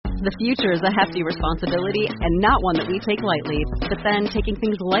The future is a hefty responsibility and not one that we take lightly. But then taking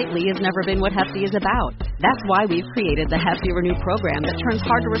things lightly has never been what Hefty is about. That's why we've created the Hefty Renew program that turns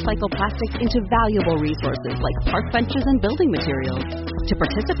hard-to-recycle plastics into valuable resources like park benches and building materials. To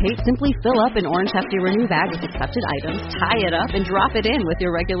participate, simply fill up an orange Hefty Renew bag with accepted items, tie it up, and drop it in with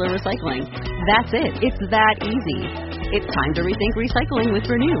your regular recycling. That's it. It's that easy. It's time to rethink recycling with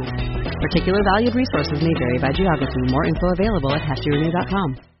Renew. Particular valued resources may vary by geography. More info available at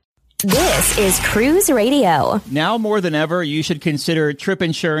heftyrenew.com. This is Cruise Radio. Now more than ever, you should consider trip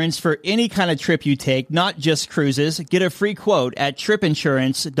insurance for any kind of trip you take, not just cruises. Get a free quote at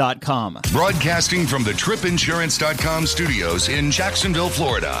tripinsurance.com. Broadcasting from the tripinsurance.com studios in Jacksonville,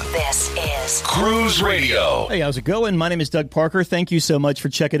 Florida. This is Cruise Radio. Hey, how's it going? My name is Doug Parker. Thank you so much for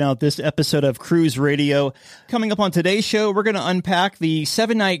checking out this episode of Cruise Radio. Coming up on today's show, we're going to unpack the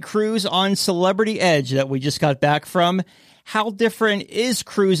 7-night cruise on Celebrity Edge that we just got back from. How different is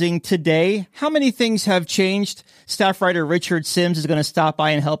cruising today? How many things have changed? Staff writer Richard Sims is going to stop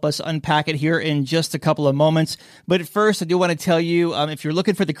by and help us unpack it here in just a couple of moments. But first, I do want to tell you, if you're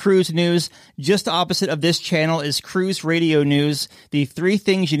looking for the cruise news, just opposite of this channel is Cruise Radio News. The 3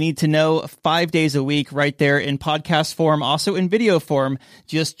 things you need to know 5 days a week right there in podcast form, also in video form.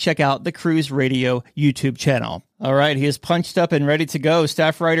 Just check out the Cruise Radio YouTube channel. All right, he is punched up and ready to go.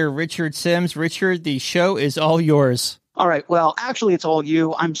 Staff writer Richard Sims. Richard, the show is all yours. All right. Well, actually, it's all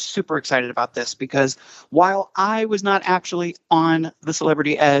you. I'm super excited about this because while I was not actually on the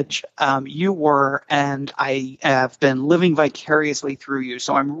Celebrity Edge, you were, and I have been living vicariously through you.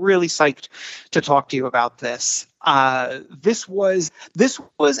 So I'm really psyched to talk to you about this. This was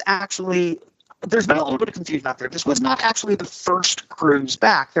actually. There's been a little bit of confusion out there. This was not actually the first cruise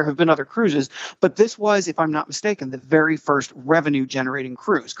back. There have been other cruises, but this was, if I'm not mistaken, the very first revenue-generating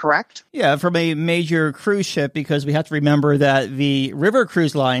cruise, correct? Yeah, from a major cruise ship, because we have to remember that the river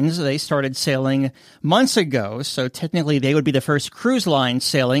cruise lines, they started sailing months ago, so technically they would be the first cruise line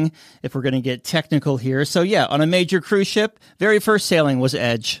sailing, if we're going to get technical here. So yeah, on a major cruise ship, very first sailing was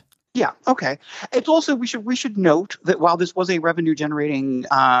Edge. Yeah. Okay. It's also we should note that while this was a revenue generating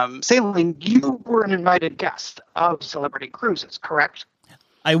sailing, you were an invited guest of Celebrity Cruises, correct?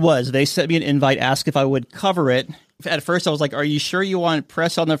 I was. They sent me an invite, asked if I would cover it. At first, I was like, "Are you sure you want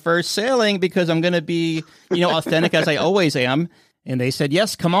press on the first sailing? Because I'm going to be, authentic as I always am." And they said,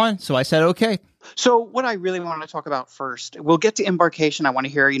 "Yes, come on." So I said, "Okay." So what I really want to talk about first, we'll get to embarkation. I want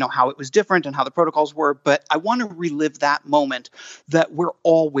to hear, how it was different and how the protocols were, but I want to relive that moment that we're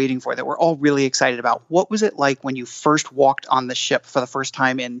all waiting for, that we're all really excited about. What was it like when you first walked on the ship for the first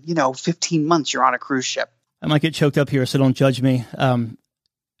time in, 15 months you're on a cruise ship? I might get choked up here, so don't judge me.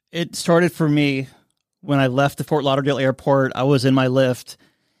 It started for me when I left the Fort Lauderdale airport. I was in my lift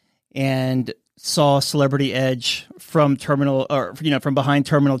and saw Celebrity Edge from behind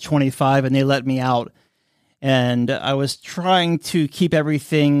Terminal 25, and they let me out. And I was trying to keep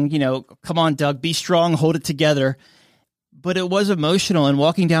everything, come on, Doug, be strong, hold it together. But it was emotional. And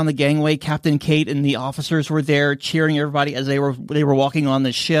walking down the gangway, Captain Kate and the officers were there cheering everybody as they were walking on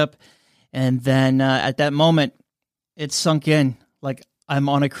the ship. And then at that moment, it sunk in. Like, I'm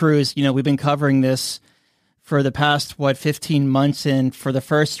on a cruise. We've been covering this for the past, 15 months. And for the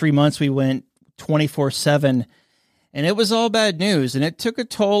first 3 months, we went 24/7, and it was all bad news, and it took a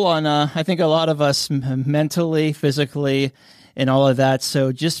toll on I think a lot of us mentally, physically, and all of that.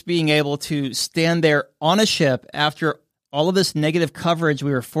 So just being able to stand there on a ship after all of this negative coverage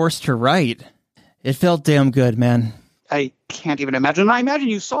we were forced to write, it felt damn good, man. I can't even imagine. I imagine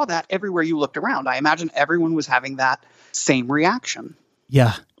you saw that everywhere you looked around. I imagine everyone was having that same reaction.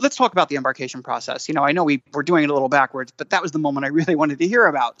 Yeah. Let's talk about the embarkation process. I know we were doing it a little backwards, but that was the moment I really wanted to hear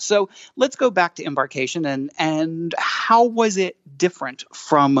about. So let's go back to embarkation and how was it different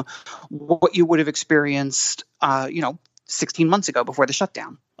from what you would have experienced, 16 months ago before the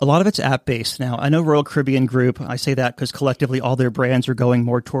shutdown? A lot of it's app-based now. I know Royal Caribbean Group, I say that because collectively all their brands are going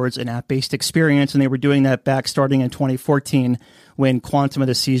more towards an app-based experience, and they were doing that back starting in 2014 when Quantum of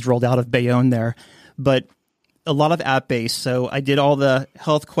the Seas rolled out of Bayonne there. But a lot of app-based. So I did all the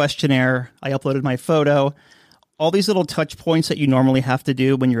health questionnaire. I uploaded my photo. All these little touch points that you normally have to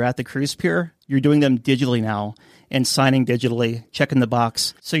do when you're at the cruise pier, you're doing them digitally now and signing digitally, checking the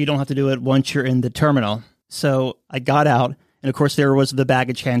box. So you don't have to do it once you're in the terminal. So I got out. And of course, there was the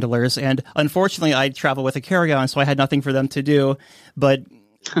baggage handlers. And unfortunately, I travel with a carry-on, so I had nothing for them to do. But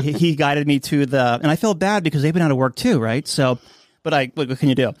he guided me to and I felt bad because they've been out of work too, right? So, but what can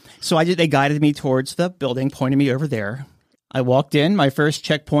you do? So they guided me towards the building, pointed me over there. I walked in. My first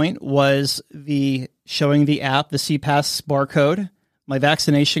checkpoint was showing the app, the CPass barcode, my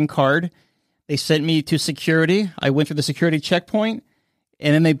vaccination card. They sent me to security. I went through the security checkpoint,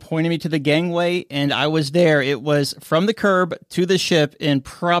 And then they pointed me to the gangway, and I was there. It was from the curb to the ship in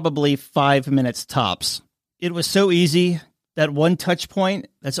probably 5 minutes tops. It was so easy. That one touch point,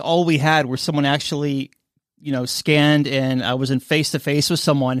 that's all we had, where someone actually, scanned, and I was in face-to-face with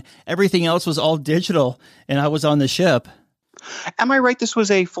someone. Everything else was all digital, and I was on the ship. Am I right? This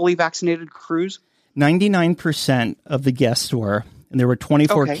was a fully vaccinated cruise? 99% of the guests were, and there were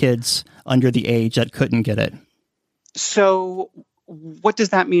 24 kids under the age that couldn't get it. So what does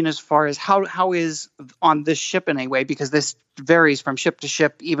that mean as far as how is on this ship in a way, because this varies from ship to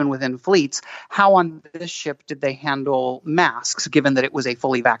ship, even within fleets, how on this ship did they handle masks, given that it was a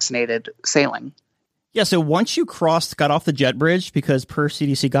fully vaccinated sailing? Yeah, so once you got off the jet bridge, because per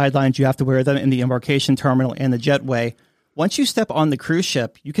CDC guidelines, you have to wear them in the embarkation terminal and the jetway. Once you step on the cruise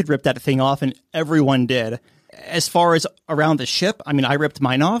ship, you could rip that thing off, and everyone did. As far as around the ship, I ripped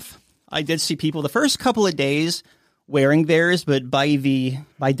mine off. I did see people the first couple of days wearing theirs, but by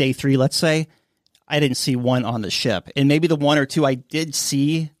day 3, let's say, I didn't see one on the ship. And maybe the one or two I did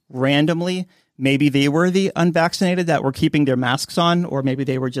see randomly, maybe they were the unvaccinated that were keeping their masks on, or maybe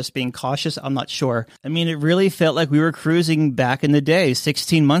they were just being cautious. I'm not sure. It really felt like we were cruising back in the day,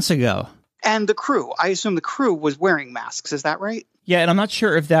 16 months ago. And the crew, I assume the crew was wearing masks. Is that right? Yeah, and I'm not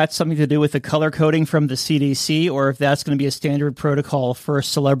sure if that's something to do with the color coding from the CDC or if that's going to be a standard protocol for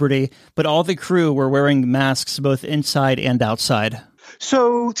Celebrity, but all the crew were wearing masks both inside and outside.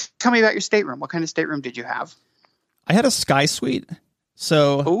 So tell me about your stateroom. What kind of stateroom did you have? I had a sky suite.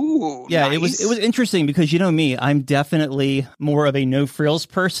 So, ooh, yeah, nice. It was interesting because, me, I'm definitely more of a no frills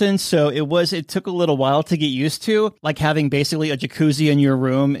person. So it took a little while to get used to, like having basically a jacuzzi in your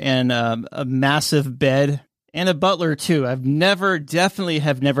room and a massive bed and a butler too. Definitely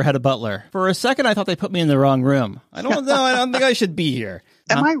have never had a butler. For a second, I thought they put me in the wrong room. I don't know. I don't think I should be here.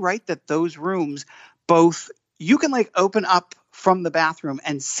 Am I right that those rooms, both you can open up from the bathroom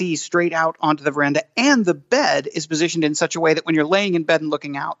and see straight out onto the veranda, and the bed is positioned in such a way that when you're laying in bed and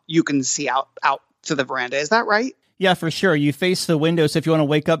looking out, you can see out to the veranda. Is that right? Yeah, for sure. You face the window, so if you want to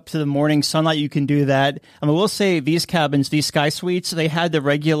wake up to the morning sunlight, you can do that. We'll say these cabins, these sky suites, they had the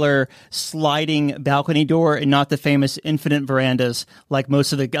regular sliding balcony door and not the famous infinite verandas like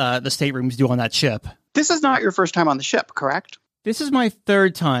most of the staterooms do on that ship. This is not your first time on the ship, correct? This is my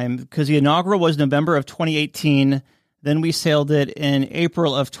third time, because the inaugural was November of 2018. Then we sailed it in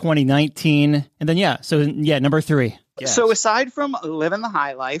April of 2019. And then, number 3. Yes. So aside from living the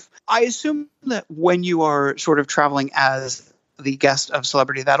high life, I assume that when you are sort of traveling as the guest of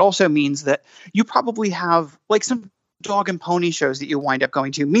Celebrity, that also means that you probably have some dog and pony shows that you wind up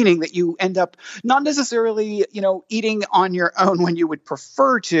going to, meaning that you end up not necessarily, eating on your own when you would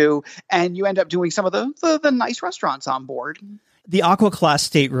prefer to, and you end up doing some of the nice restaurants on board. The Aqua Class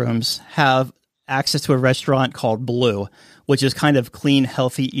staterooms have access to a restaurant called Blue, which is kind of clean,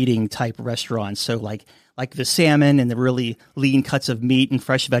 healthy eating type restaurant. So like the salmon and the really lean cuts of meat and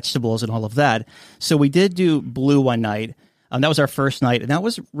fresh vegetables and all of that. So we did do Blue one night. That was our first night, and that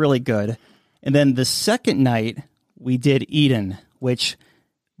was really good. And then the second night we did Eden, which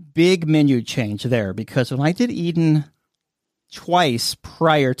big menu change there, because when I did Eden twice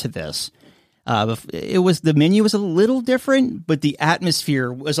prior to this, the menu was a little different, but the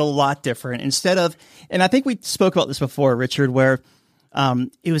atmosphere was a lot different. And I think we spoke about this before, Richard, where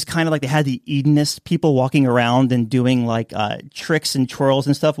it was kind of like they had the Edenist people walking around and doing tricks and twirls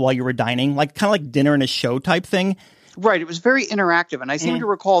and stuff while you were dining, kind of like dinner and a show type thing. Right. It was very interactive. And I seem to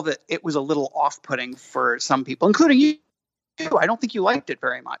recall that it was a little off-putting for some people, including you. I don't think you liked it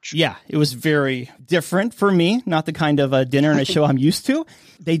very much. Yeah, it was very different for me, not the kind of dinner and a show I'm used to.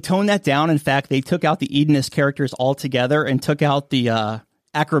 They toned that down. In fact, they took out the Edenist characters altogether and took out the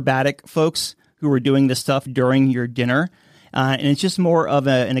acrobatic folks who were doing this stuff during your dinner. And it's just more of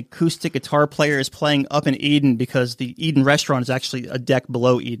an acoustic guitar player is playing up in Eden, because the Eden restaurant is actually a deck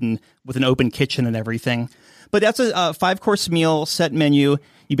below Eden with an open kitchen and everything. But that's a 5-course meal set menu.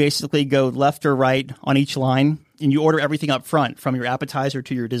 You basically go left or right on each line, and you order everything up front from your appetizer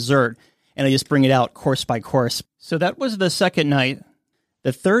to your dessert, and they just bring it out course by course. So that was the second night.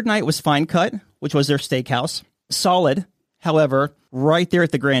 The third night was Fine Cut, which was their steakhouse. Solid, however, right there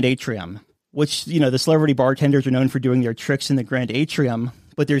at the Grand Atrium, which, the celebrity bartenders are known for doing their tricks in the Grand Atrium,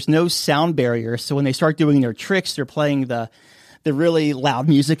 but there's no sound barrier. So when they start doing their tricks, they're playing the really loud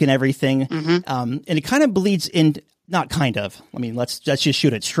music and everything. Mm-hmm. And it kind of bleeds in, not kind of, let's just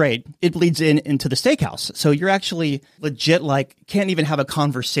shoot it straight. It bleeds into the steakhouse. So you're actually legit, can't even have a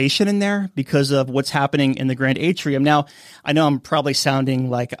conversation in there because of what's happening in the Grand Atrium. Now, I know I'm probably sounding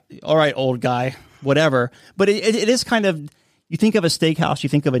like, all right, old guy, whatever, but it is kind of, you think of a steakhouse, you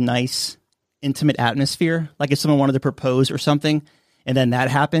think of a nice, intimate atmosphere, like if someone wanted to propose or something. and then that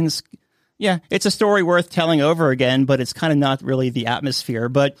happens, yeah, it's a story worth telling over again, but it's kind of not really the atmosphere.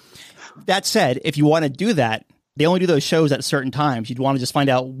 But that said, if you want to do that, they only do those shows at certain times. You'd want to just find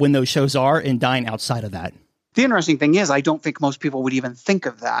out when those shows are and dine outside of that. The interesting thing is, I don't think most people would even think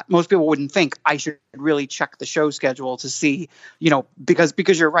of that. Most people wouldn't think I should really check the show schedule to see,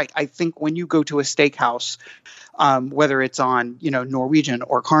 because you're right. I think when you go to a steakhouse, whether it's on, Norwegian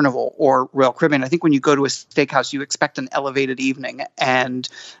or Carnival or Royal Caribbean, I think when you go to a steakhouse, you expect an elevated evening, and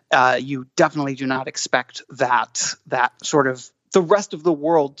you definitely do not expect that sort of the rest of the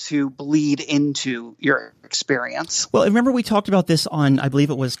world to bleed into your experience. Well, remember we talked about this on, I believe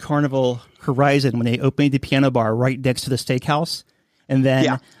it was Carnival Horizon, when they opened the piano bar right next to the steakhouse. And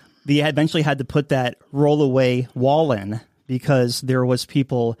then they eventually had to put that roll-away wall in because there was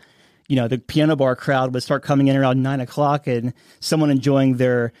people, the piano bar crowd would start coming in around 9 o'clock, and someone enjoying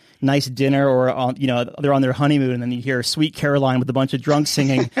their nice dinner or, they're on their honeymoon, and then you hear Sweet Caroline with a bunch of drunks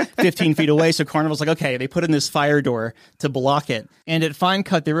singing 15 feet away. So Carnival's like, okay, they put in this fire door to block it. And at Fine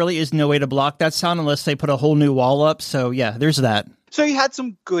Cut, there really is no way to block that sound unless they put a whole new wall up. So yeah, there's that. So you had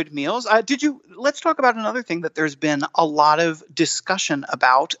some good meals. Let's talk about another thing that there's been a lot of discussion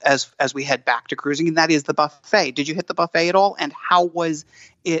about as we head back to cruising, and that is the buffet. Did you hit the buffet at all? And how was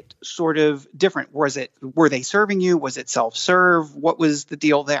it sort of different? Were they serving you? Was it self-serve? What was the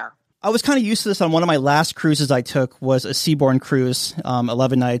deal there? I was kind of used to this. On one of my last cruises I took was a Seabourn cruise,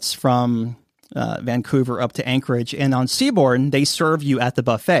 11 nights from Vancouver up to Anchorage. And on Seabourn, they serve you at the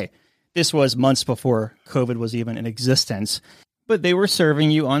buffet. This was months before COVID was even in existence. But they were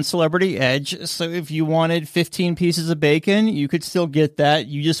serving you on Celebrity Edge, so if you wanted 15 pieces of bacon, you could still get that.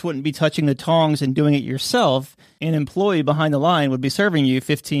 You just wouldn't be touching the tongs and doing it yourself. An employee behind the line would be serving you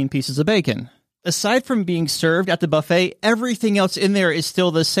 15 pieces of bacon. Aside from being served at the buffet, everything else in there is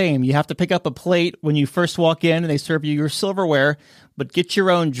still the same. You have to pick up a plate when you first walk in, and they serve you your silverware, but get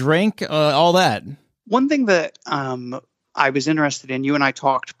your own drink, all that. One thing that I was interested in, you and I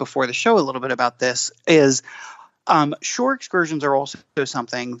talked before the show a little bit about this, is shore excursions are also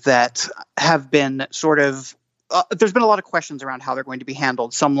something that have been sort of there's been a lot of questions around how they're going to be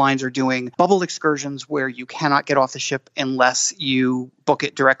handled. Some lines are doing bubble excursions where you cannot get off the ship unless you book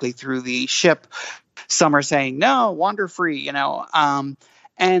it directly through the ship. Some are saying, no, wander free,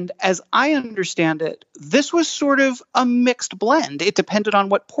 And as I understand it, this was sort of a mixed blend. It depended on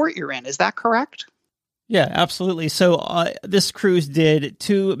what port you're in. Is that correct? Yeah, absolutely. So this cruise did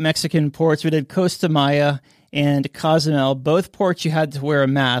 2 Mexican ports. We did Costa Maya and Cozumel. Both ports you had to wear a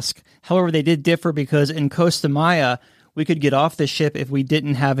mask. However, they did differ because in Costa Maya, we could get off the ship if we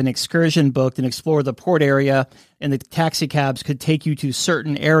didn't have an excursion booked and explore the port area, and the taxi cabs could take you to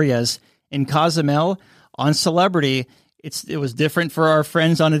certain areas. In Cozumel, on Celebrity, it was different for our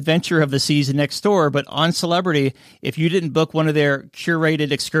friends on Adventure of the Seas next door, but on Celebrity, if you didn't book one of their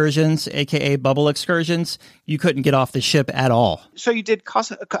curated excursions, aka bubble excursions, you couldn't get off the ship at all. So you did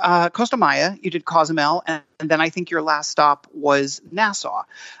Costa Maya, you did Cozumel, and then I think your last stop was Nassau.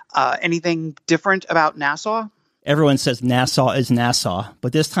 Anything different about Nassau? Everyone says Nassau is Nassau,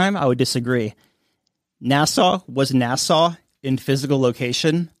 but this time I would disagree. Nassau was Nassau in physical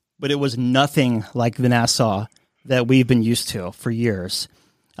location, but it was nothing like the Nassau that we've been used to for years.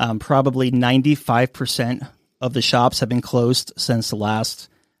 Probably 95% of the shops have been closed since last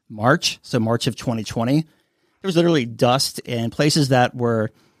March, so March of 2020. There was literally dust and places that were,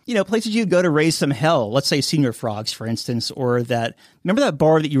 places you'd go to raise some hell. Let's say Senior Frogs, for instance, or remember that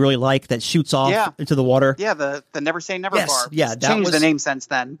bar that you really like that shoots off into the water? Yeah, the Never Say Never bar. Yeah, that changed the name since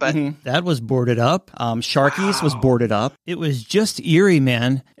then. But that was boarded up. Sharky's was boarded up. It was just eerie,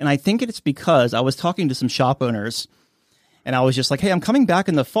 man. And I think it's because I was talking to some shop owners, and I was just like, hey, I'm coming back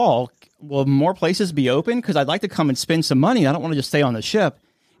in the fall. Will more places be open? Because I'd like to come and spend some money. I don't want to just stay on the ship.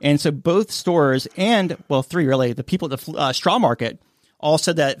 And so both stores and, 3 really, the people at the Straw Market all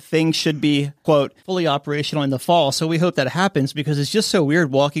said that things should be, quote, fully operational in the fall. So we hope that happens because it's just so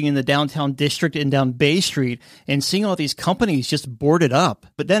weird walking in the downtown district and down Bay Street and seeing all these companies just boarded up.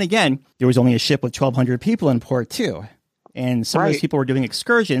 But then again, there was only a ship with 1,200 people in port too. And some of those people were doing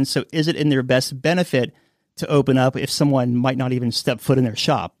excursions. So is it in their best benefit to open up if someone might not even step foot in their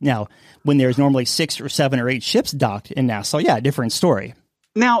shop? Now, when there's normally 6 or 7 or 8 ships docked in Nassau, different story.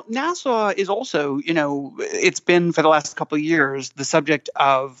 Now, Nassau is also, it's been for the last couple of years the subject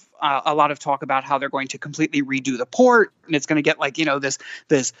of a lot of talk about how they're going to completely redo the port, and it's going to get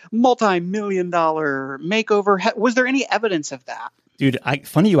this multi-million-dollar makeover. Was there any evidence of that? Dude,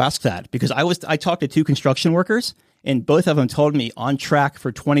 funny you ask that because I talked to 2 construction workers, and both of them told me on track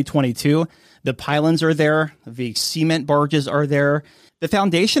for 2022. The pylons are there, the cement barges are there, the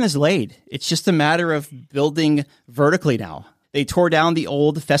foundation is laid. It's just a matter of building vertically now. They tore down the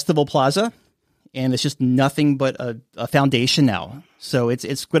old Festival Plaza, and it's just nothing but a foundation now. So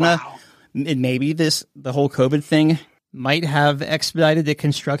it's gonna maybe the whole COVID thing might have expedited the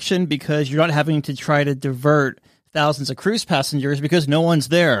construction because you're not having to try to divert thousands of cruise passengers because no one's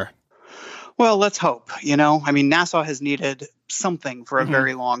there. Well, let's hope. I mean, Nassau has needed something for a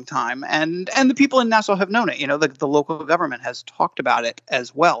very long time, and the people in Nassau have known it. The local government has talked about it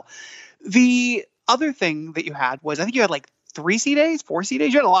as well. The other thing that you had was, I think you had like 3 sea days, 4 sea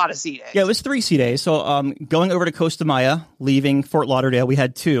days. You had a lot of sea days. Yeah, it was 3 sea days. So going over to Costa Maya, leaving Fort Lauderdale, we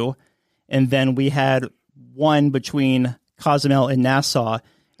had 2, and then we had 1 between Cozumel and Nassau,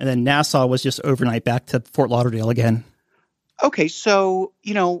 and then Nassau was just overnight back to Fort Lauderdale again. Okay, so,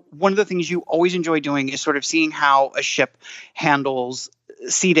 one of the things you always enjoy doing is sort of seeing how a ship handles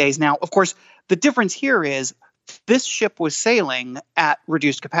sea days. Now, of course, the difference here is this ship was sailing at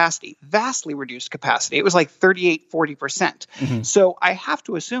reduced capacity, vastly reduced capacity. It was like 38-40%. So I have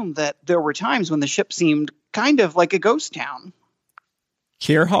to assume that there were times when the ship seemed kind of like a ghost town.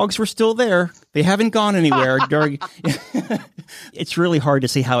 Chair hogs were still there. They haven't gone anywhere during. It's really hard to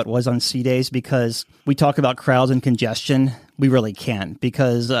see how it was on sea days because we talk about crowds and congestion. We really can't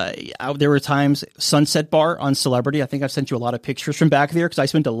because there were times Sunset Bar on Celebrity. I think I've sent you a lot of pictures from back there because I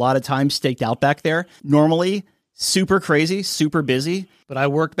spent a lot of time staked out back there. Normally, super crazy, super busy, but I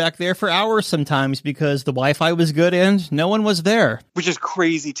worked back there for hours sometimes because the Wi-Fi was good and no one was there. Which is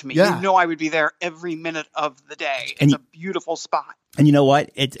crazy to me. Yeah. I would be there every minute of the day. It's a beautiful spot. And you know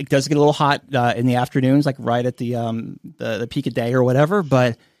what? It does get a little hot in the afternoons, like right at the peak of day or whatever.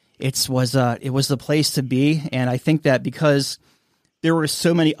 But it was the place to be, and I think that because there were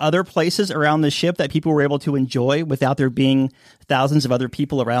so many other places around the ship that people were able to enjoy without there being thousands of other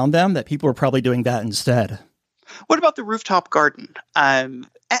people around them, that people were probably doing that instead. What about the rooftop garden?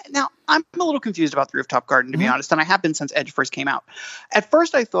 Now, I'm a little confused about the rooftop garden, to be honest, and I have been since Edge first came out. At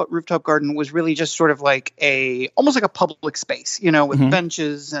first, I thought rooftop garden was really just sort of like almost like a public space, with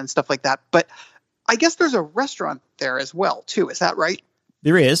benches and stuff like that. But I guess there's a restaurant there as well, too. Is that right?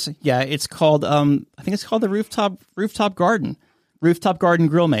 There is. Yeah, it's called, I think it's called the Rooftop Garden. Rooftop Garden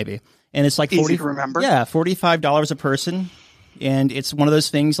Grill, maybe. And it's like easy to remember. Yeah, $45 a person. And it's one of those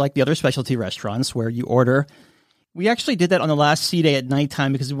things like the other specialty restaurants where you order. We actually did that on the last sea day at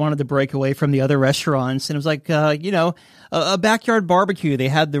nighttime because we wanted to break away from the other restaurants. And it was like, a backyard barbecue. They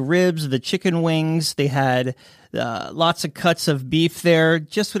had the ribs, the chicken wings. They had lots of cuts of beef there.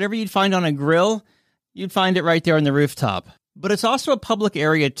 Just whatever you'd find on a grill, you'd find it right there on the rooftop. But it's also a public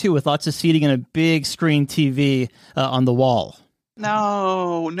area, too, with lots of seating and a big screen TV on the wall.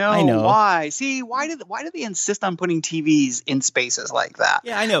 No, I know. Why? See, why do they insist on putting TVs in spaces like that?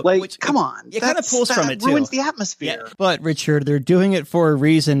 Yeah, I know. Come on. It kind of pulls from it, too. Ruins the atmosphere. Yeah. But, Richard, they're doing it for a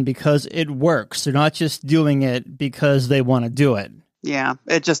reason because it works. They're not just doing it because they want to do it. Yeah,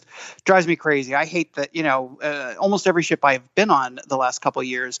 it just drives me crazy. I hate that, almost every ship I've been on the last couple of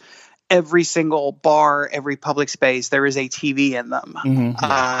years, every single bar, every public space, there is a TV in them.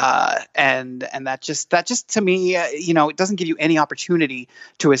 And that just to me, it doesn't give you any opportunity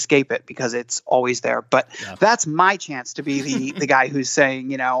to escape it because it's always there. But that's my chance to be the guy who's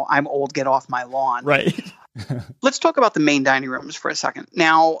saying, I'm old, get off my lawn. Right. Let's talk about the main dining rooms for a second.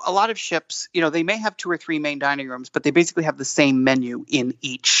 Now, a lot of ships, they may have 2 or 3 main dining rooms, but they basically have the same menu in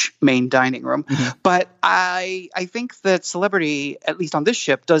each main dining room. But I think that Celebrity, at least on this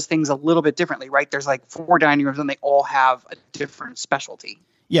ship, does things a little bit differently, right? There's like 4 dining rooms and they all have a different specialty.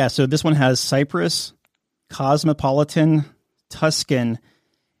 Yeah, so this one has Cyprus, Cosmopolitan, Tuscan,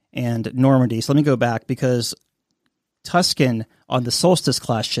 and Normandy. So let me go back because Tuscan on the Solstice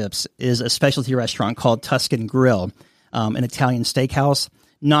class ships is a specialty restaurant called Tuscan Grill, an Italian steakhouse.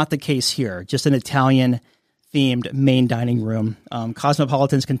 Not the case here, just an Italian themed main dining room.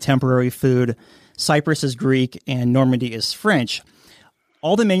 Cosmopolitan's contemporary food, Cyprus is Greek, and Normandy is French.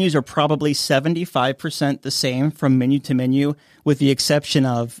 All the menus are probably 75% the same from menu to menu, with the exception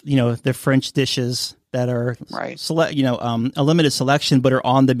of, the French dishes that are a limited selection, but are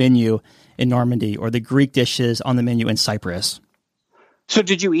on the menu in Normandy, or the Greek dishes on the menu in Cyprus. So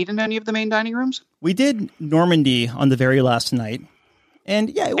did you eat in any of the main dining rooms? We did Normandy on the very last night. And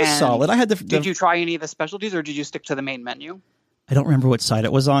yeah, it was solid. I had Did you try any of the specialties or did you stick to the main menu? I don't remember what side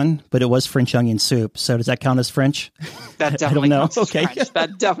it was on, but it was French onion soup. So does that count as French? That definitely counts as okay. French.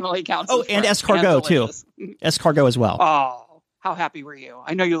 That definitely counts as and French. escargot too. Escargot as well. Oh, how happy were you?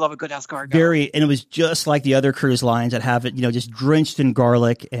 I know you love a good escargot. And it was just like the other cruise lines that have it, just drenched in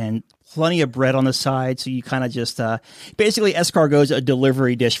garlic and plenty of bread on the side. So you kind of just basically escargot's a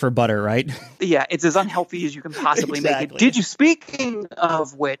delivery dish for butter, right? Yeah, it's as unhealthy as you can possibly Exactly. make it. Speaking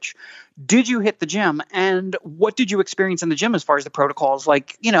of which, did you hit the gym, and what did you experience in the gym as far as the protocols?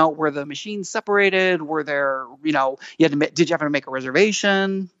 Like, were the machines separated? Were there, did you have to make a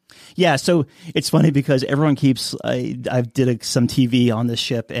reservation? Yeah, so it's funny because everyone keeps, I did some TV on this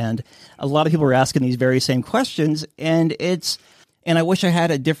ship, and a lot of people were asking these very same questions, and I wish I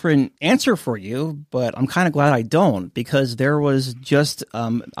had a different answer for you, but I'm kind of glad I don't, because there was just,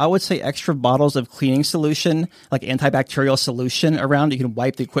 I would say, extra bottles of cleaning solution, like antibacterial solution around. You can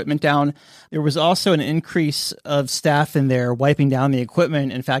wipe the equipment down. There was also an increase of staff in there wiping down the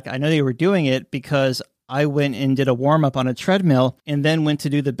equipment. In fact, I know they were doing it because I went and did a warm-up on a treadmill and then went to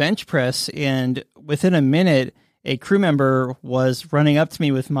do the bench press, and within a minute, a crew member was running up to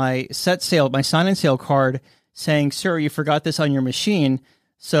me with my sign and sale card, saying, "Sir, you forgot this on your machine."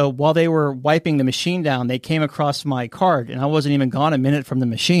 So while they were wiping the machine down, they came across my card, and I wasn't even gone a minute from the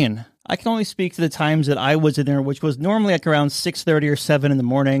machine. I can only speak to the times that I was in there, which was normally like around 6:30 or 7 in the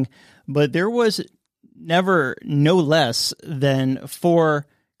morning, but there was never no less than 4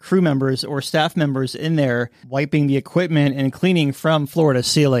 crew members or staff members in there wiping the equipment and cleaning from floor to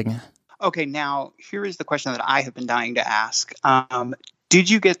ceiling. Okay, now here is the question that I have been dying to ask. Did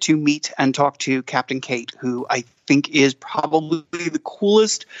you get to meet and talk to Captain Kate, who I think is probably the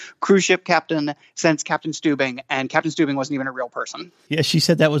coolest cruise ship captain since Captain Stubing, and Captain Stubing wasn't even a real person? Yeah, she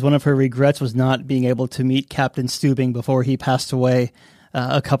said that was one of her regrets, was not being able to meet Captain Stubing before he passed away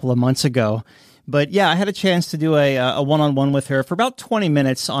a couple of months ago. But yeah, I had a chance to do a one-on-one with her for about 20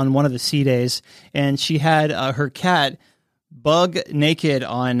 minutes on one of the sea days, and she had her cat bug naked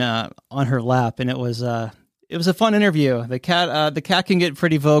on her lap, and it was a fun interview. The cat can get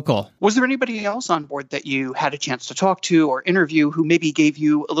pretty vocal. Was there anybody else on board that you had a chance to talk to or interview who maybe gave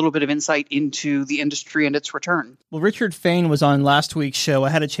you a little bit of insight into the industry and its return? Well, Richard Fain was on last week's show. I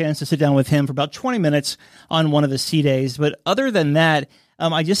had a chance to sit down with him for about 20 minutes on one of the sea days. But other than that,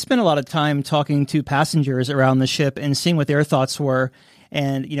 I just spent a lot of time talking to passengers around the ship and seeing what their thoughts were,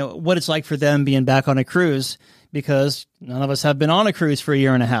 and what it's like for them being back on a cruise, because none of us have been on a cruise for a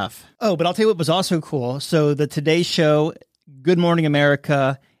year and a half. Oh, but I'll tell you what was also cool. So the Today Show, Good Morning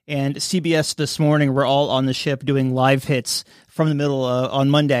America, and CBS This Morning were all on the ship doing live hits from the middle on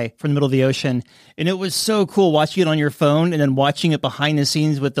Monday, from the middle of the ocean. And it was so cool watching it on your phone and then watching it behind the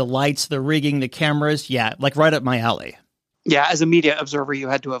scenes with the lights, the rigging, the cameras. Yeah, like right up my alley. Yeah, as a media observer, you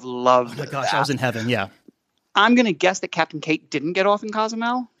had to have loved Oh my gosh, that. I was in heaven, yeah. I'm going to guess that Captain Kate didn't get off in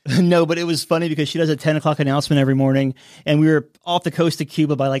Cozumel. No, but it was funny because she does a 10 o'clock announcement every morning, and we were off the coast of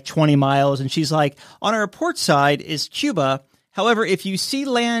Cuba by like 20 miles, and she's like, on our port side is Cuba. However, if you see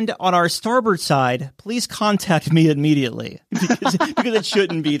land on our starboard side, please contact me immediately because it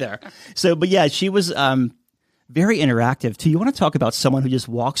shouldn't be there. So, but yeah, she was very interactive too. You want to talk about someone who just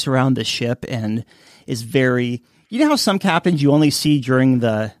walks around the ship and is very, how some captains you only see during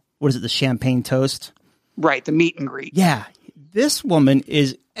the champagne toast? Right, the meet and greet. Yeah, this woman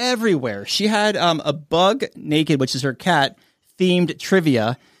is everywhere. She had a bug naked, which is her cat, themed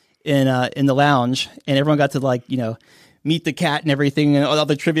trivia in the lounge, and everyone got to meet the cat and everything. And all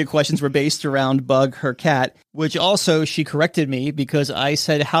the trivia questions were based around Bug, her cat, which also she corrected me because I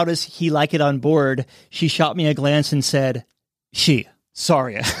said, "How does he like it on board?" She shot me a glance and said, "She."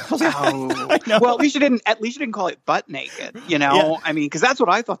 Sorry. Oh. Well, at least you didn't call it butt naked, Yeah. I mean, because that's what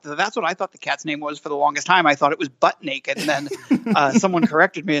I thought the cat's name was for the longest time. I thought it was butt naked, and then someone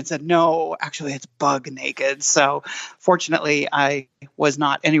corrected me and said, "No, actually, it's bug naked." So, fortunately, I was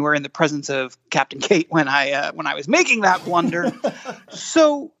not anywhere in the presence of Captain Kate when I was making that blunder.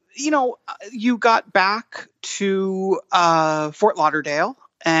 So, you got back to Fort Lauderdale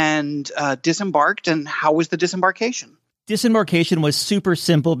and disembarked. And how was the disembarkation? Disembarkation was super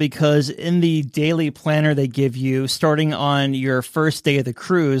simple because in the daily planner they give you, starting on your first day of the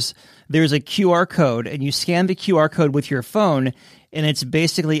cruise, there's a QR code, and you scan the QR code with your phone, and it's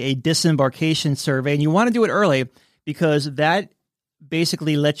basically a disembarkation survey. And you want to do it early because that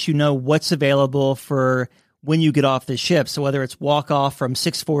basically lets you know what's available for when you get off the ship. So whether it's walk off from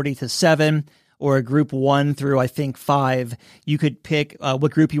 6:40 to 7 or a group 1 through, I think, 5, you could pick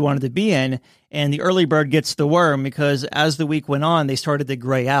what group you wanted to be in. And the early bird gets the worm because as the week went on, they started to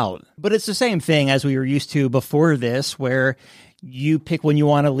gray out. But it's the same thing as we were used to before this, where You pick when you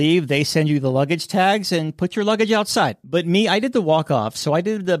want to leave. They send you the luggage tags and put your luggage outside. But me, I did the walk-off. So I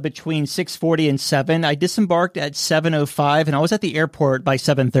did the between 6:40 and 7. I disembarked at 7:05, and I was at the airport by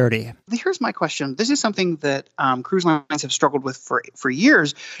 7:30. Here's my question. This is something that cruise lines have struggled with for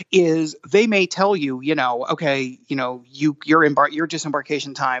years, is they may tell you, okay, your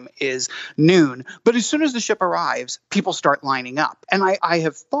disembarkation time is noon. But as soon as the ship arrives, people start lining up. And I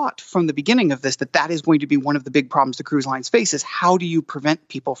have thought from the beginning of this that is going to be one of the big problems the cruise lines face, is how do you prevent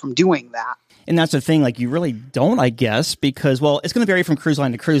people from doing that? And that's the thing, like, you really don't, I guess, because, well, it's going to vary from cruise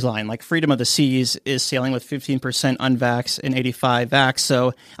line to cruise line. Like, Freedom of the Seas is sailing with 15% unvax and 85 vax,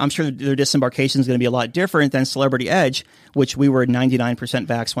 so I'm sure their disembarkation is going to be a lot different than Celebrity Edge, which we were 99%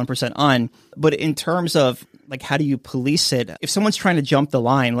 vax, 1% un. But in terms of, like, how do you police it? If someone's trying to jump the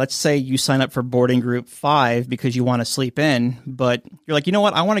line, let's say you sign up for boarding group 5 because you want to sleep in, but you're like, you know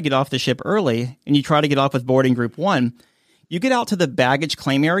what, I want to get off the ship early, and you try to get off with boarding group 1. You get out to the baggage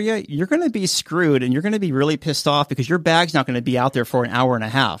claim area, you're going to be screwed, and you're going to be really pissed off because your bag's not going to be out there for an hour and a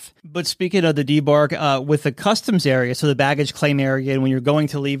half. But speaking of the debark, with the customs area, so the baggage claim area, and when you're going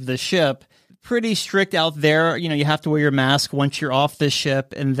to leave the ship, pretty strict out there. You have to wear your mask once you're off the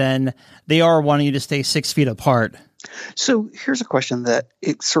ship, and then they are wanting you to stay 6 feet apart. So here's a question that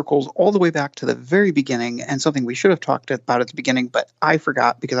it circles all the way back to the very beginning, and something we should have talked about at the beginning, but I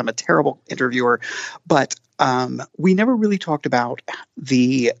forgot because I'm a terrible interviewer. But we never really talked about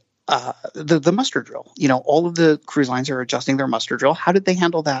the muster drill. All of the cruise lines are adjusting their muster drill. How did they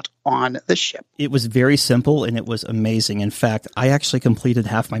handle that on the ship? It was very simple, and it was amazing. In fact, I actually completed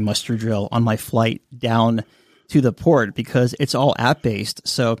half my muster drill on my flight down to the port because it's all app-based.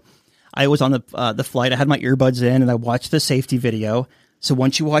 So I was on the flight. I had my earbuds in, and I watched the safety video. So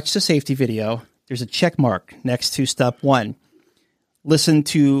once you watch the safety video, there's a check mark next to step 1. Listen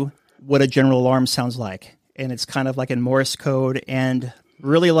to what a general alarm sounds like. And it's kind of like in Morse code and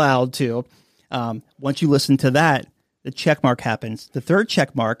really loud too. Once you listen to that, the check mark happens. The third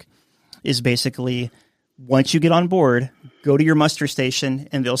check mark is basically once you get on board, go to your muster station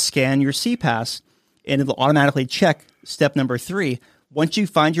and they'll scan your CPAS and it'll automatically check step number 3. Once you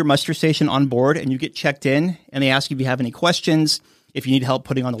find your muster station on board and you get checked in and they ask you if you have any questions, if you need help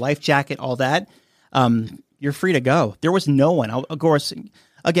putting on the life jacket, all that, you're free to go. There was no one. Of course,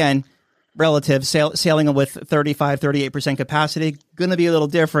 again, relative sailing with 38% capacity, going to be a little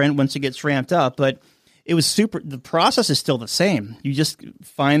different once it gets ramped up, but it was the process is still the same. You just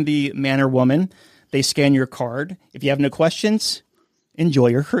find the man or woman, they scan your card. If you have no questions, enjoy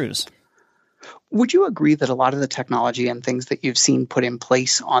your cruise. Would you agree that a lot of the technology and things that you've seen put in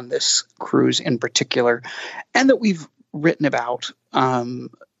place on this cruise in particular, and that we've written about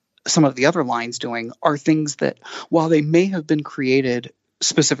some of the other lines doing, are things that, while they may have been created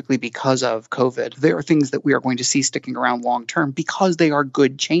specifically because of COVID, they are things that we are going to see sticking around long term because they are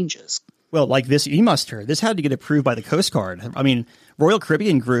good changes? Well, like this e-muster, this had to get approved by the Coast Guard. I mean, Royal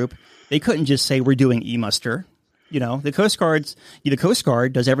Caribbean Group, they couldn't just say we're doing e-muster. The Coast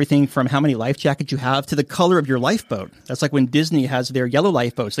Guard does everything from how many life jackets you have to the color of your lifeboat. That's like when Disney has their yellow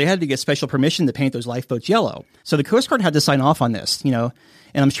lifeboats. They had to get special permission to paint those lifeboats yellow. So the Coast Guard had to sign off on this, and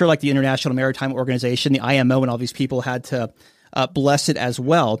I'm sure like the International Maritime Organization, the IMO, and all these people had to bless it as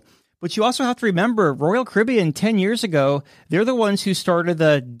well. But you also have to remember, Royal Caribbean 10 years ago, they're the ones who started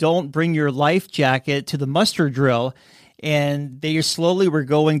the don't bring your life jacket to the muster drill. And they slowly were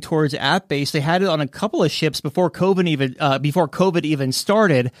going towards app-based. They had it on a couple of ships before COVID even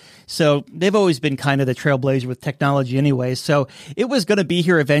started. So they've always been kind of the trailblazer with technology anyway. So it was going to be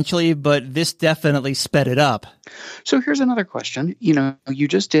here eventually, but this definitely sped it up. So here's another question. You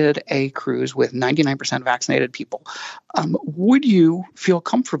just did a cruise with 99% vaccinated people. Would you feel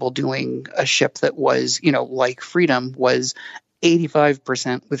comfortable doing a ship that was, like Freedom was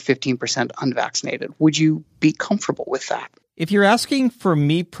 85% with 15% unvaccinated? Would you be comfortable with that? If you're asking for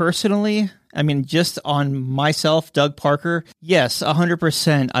me personally, I mean, just on myself, Doug Parker, yes,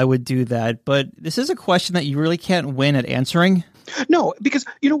 100% I would do that. But this is a question that you really can't win at answering. No, because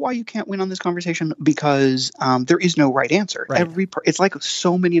you know why you can't win on this conversation? Because there is no right answer. Right. It's like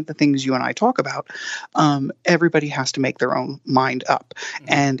so many of the things you and I talk about. Everybody has to make their own mind up. Mm-hmm.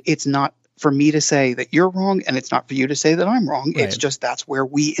 And it's not for me to say that you're wrong, and it's not for you to say that I'm wrong. Right. It's just that's where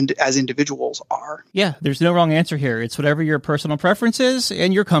we as individuals are. Yeah, there's no wrong answer here. It's whatever your personal preference is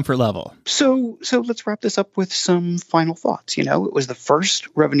and your comfort level. So let's wrap this up with some final thoughts. It was the first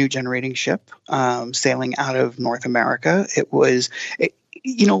revenue-generating ship sailing out of North America. It was,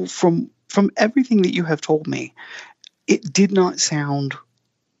 from everything that you have told me, it did not sound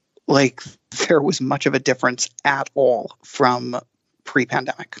like there was much of a difference at all from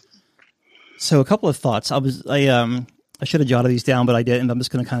pre-pandemic. So a couple of thoughts. I I should have jotted these down, but I didn't. I'm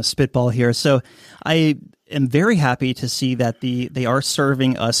just going to kind of spitball here. So I am very happy to see that they are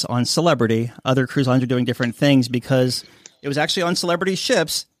serving us on Celebrity. Other cruise lines are doing different things because it was actually on Celebrity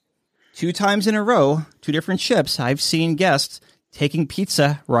ships 2 times in a row, 2 different ships. I've seen guests taking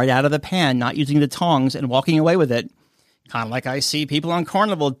pizza right out of the pan, not using the tongs and walking away with it. Kind of like I see people on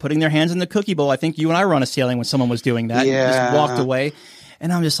Carnival putting their hands in the cookie bowl. I think you and I were on a sailing when someone was doing that. Yeah. Just walked away.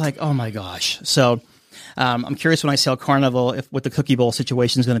 And I'm just like, oh my gosh. So I'm curious when I sail Carnival what the cookie bowl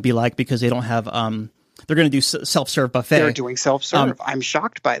situation is going to be like, because they don't have they're going to do self-serve buffet. They're doing self-serve. I'm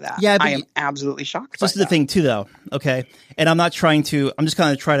shocked by that. Yeah, I am absolutely shocked by that. This is the thing too, though. Okay. And I'm just going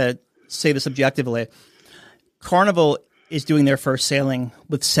to try to say this objectively. Carnival is doing their first sailing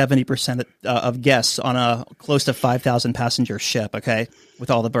with 70% of guests on a close to 5,000 passenger ship, okay,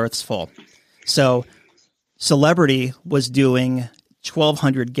 with all the berths full. So Celebrity was doing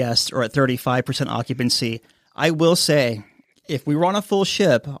 1,200 guests or at 35% occupancy. I will say, if we were on a full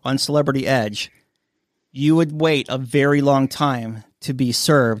ship on Celebrity Edge, you would wait a very long time to be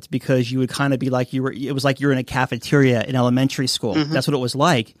served, because you would kind of be like it was like you're in a cafeteria in elementary school. Mm-hmm. That's what it was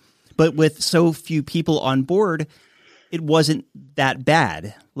like. But with so few people on board, it wasn't that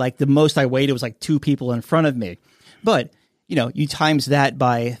bad. Like the most I waited was like 2 people in front of me. But, you times that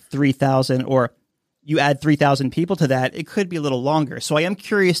by 3,000, or you add 3,000 people to that, it could be a little longer. So I am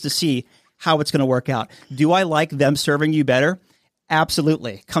curious to see how it's going to work out. Do I like them serving you better?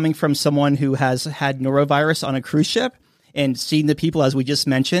 Absolutely. Coming from someone who has had norovirus on a cruise ship and seen the people, as we just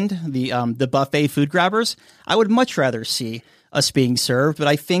mentioned, the buffet food grabbers, I would much rather see us being served. But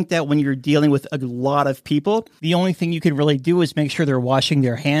I think that when you're dealing with a lot of people, the only thing you can really do is make sure they're washing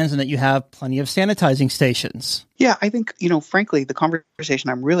their hands and that you have plenty of sanitizing stations. Yeah, I think, frankly, the conversation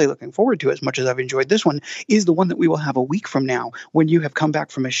I'm really looking forward to, as much as I've enjoyed this one, is the one that we will have a week from now, when you have come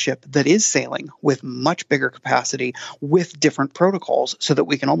back from a ship that is sailing with much bigger capacity, with different protocols, so that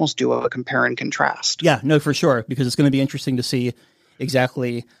we can almost do a compare and contrast. Yeah, no, for sure, because it's going to be interesting to see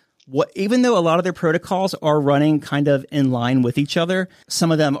exactly what, even though a lot of their protocols are running kind of in line with each other,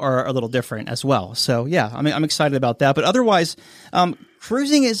 some of them are a little different as well. So yeah, I'm excited about that. But otherwise,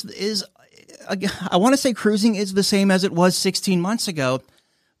 cruising is I want to say cruising is the same as it was 16 months ago,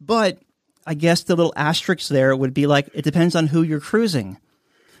 but I guess the little asterisk there would be like, it depends on who you're cruising,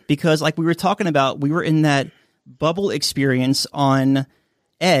 because like we were talking about, we were in that bubble experience on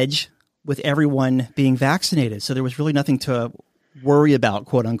Edge with everyone being vaccinated. So there was really nothing to worry about,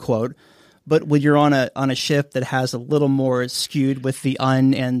 quote unquote. But when you're on a ship that has a little more skewed with the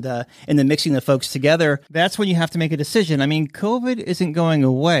and the mixing the folks together, that's when you have to make a decision. I mean, COVID isn't going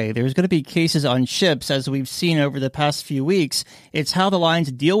away. There's going to be cases on ships, as we've seen over the past few weeks. It's how the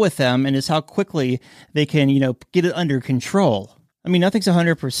lines deal with them, and it's how quickly they can, get it under control. I mean, nothing's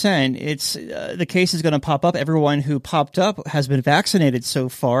 100%. It's the case is going to pop up. Everyone who popped up has been vaccinated so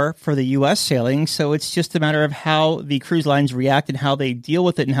far for the U.S. sailing. So it's just a matter of how the cruise lines react and how they deal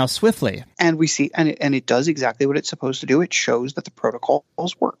with it and how swiftly. And we see, and it does exactly what it's supposed to do. It shows that the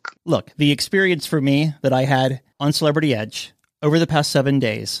protocols work. Look, the experience for me that I had on Celebrity Edge over the past 7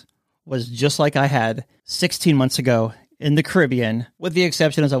 days was just like I had 16 months ago in the Caribbean, with the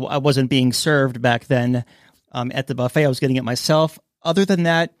exception as I wasn't being served back then. At the buffet, I was getting it myself. Other than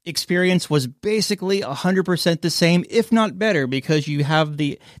that, experience was basically 100% the same, if not better, because you have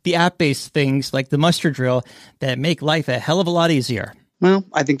the app-based things like the muster drill that make life a hell of a lot easier. Well,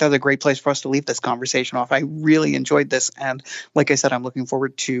 I think that's a great place for us to leave this conversation off. I really enjoyed this. And like I said, I'm looking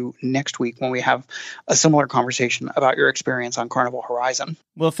forward to next week when we have a similar conversation about your experience on Carnival Horizon.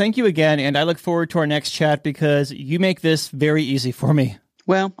 Well, thank you again. And I look forward to our next chat, because you make this very easy for me.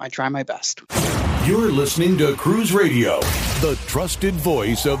 Well, I try my best. You're listening to Cruise Radio, the trusted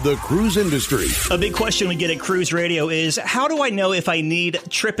voice of the cruise industry. A big question we get at Cruise Radio is, how do I know if I need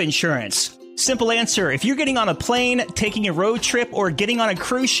trip insurance? Simple answer. If you're getting on a plane, taking a road trip, or getting on a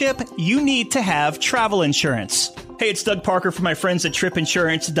cruise ship, you need to have travel insurance. Hey, it's Doug Parker from my friends at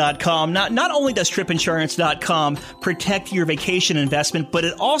tripinsurance.com. Not only does tripinsurance.com protect your vacation investment, but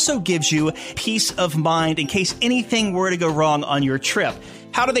it also gives you peace of mind in case anything were to go wrong on your trip.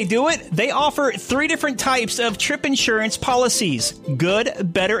 How do they do it? They offer 3 different types of trip insurance policies.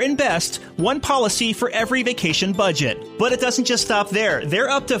 Good, better, and best. One policy for every vacation budget. But it doesn't just stop there. They're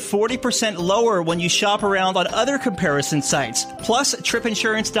up to 40% lower when you shop around on other comparison sites. Plus,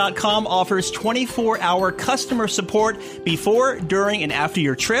 tripinsurance.com offers 24-hour customer support before, during, and after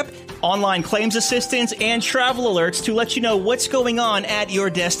your trip, online claims assistance, and travel alerts to let you know what's going on at your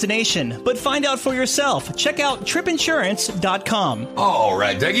destination. But find out for yourself. Check out tripinsurance.com. All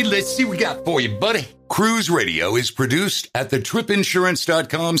right, Dougie, let's see what we got for you, buddy. Cruise Radio is produced at the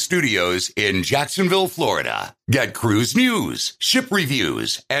TripInsurance.com studios in Jacksonville, Florida. Get cruise news, ship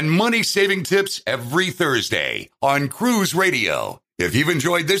reviews, and money-saving tips every Thursday on Cruise Radio. If you've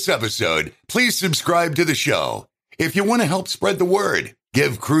enjoyed this episode, please subscribe to the show. If you want to help spread the word,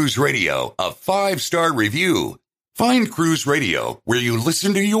 give Cruise Radio a 5-star review. Find Cruise Radio where you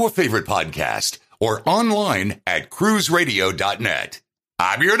listen to your favorite podcast or online at cruiseradio.net.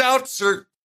 I'm your announcer,